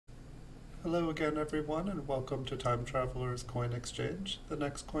Hello again everyone and welcome to Time Traveler's Coin Exchange. The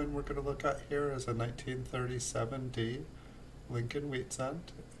next coin we're going to look at here is a 1937D Lincoln Wheat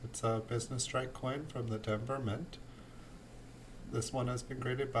Cent. It's a business strike coin from the Denver Mint. This one has been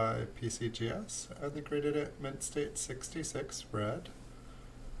graded by PCGS and they graded it Mint State 66 red.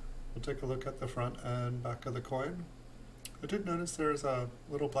 We'll take a look at the front and back of the coin. I did notice there's a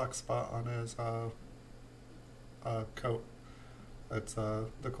little black spot on his coat. It's the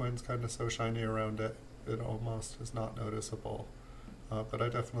coin's kind of so shiny around it, it almost is not noticeable. But I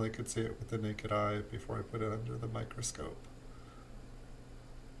definitely could see it with the naked eye before I put it under the microscope.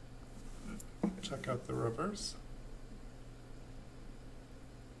 Check out the reverse.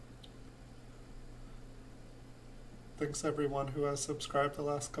 Thanks everyone who has subscribed the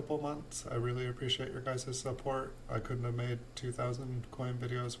last couple months. I really appreciate your guys' support. I couldn't have made 2,000 coin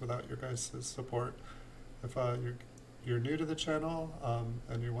videos without your guys' support. If you're new to the channel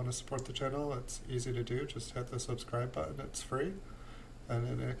and you want to support the channel, it's easy to do. Just hit the subscribe button, it's free. And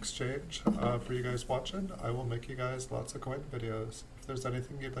in exchange for you guys watching, I will make you guys lots of coin videos. If there's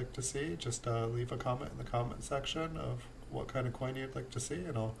anything you'd like to see, just leave a comment in the comment section of what kind of coin you'd like to see,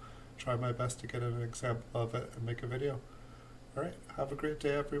 and I'll try my best to get an example of it and make a video. Alright, have a great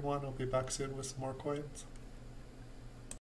day everyone. I'll be back soon with some more coins.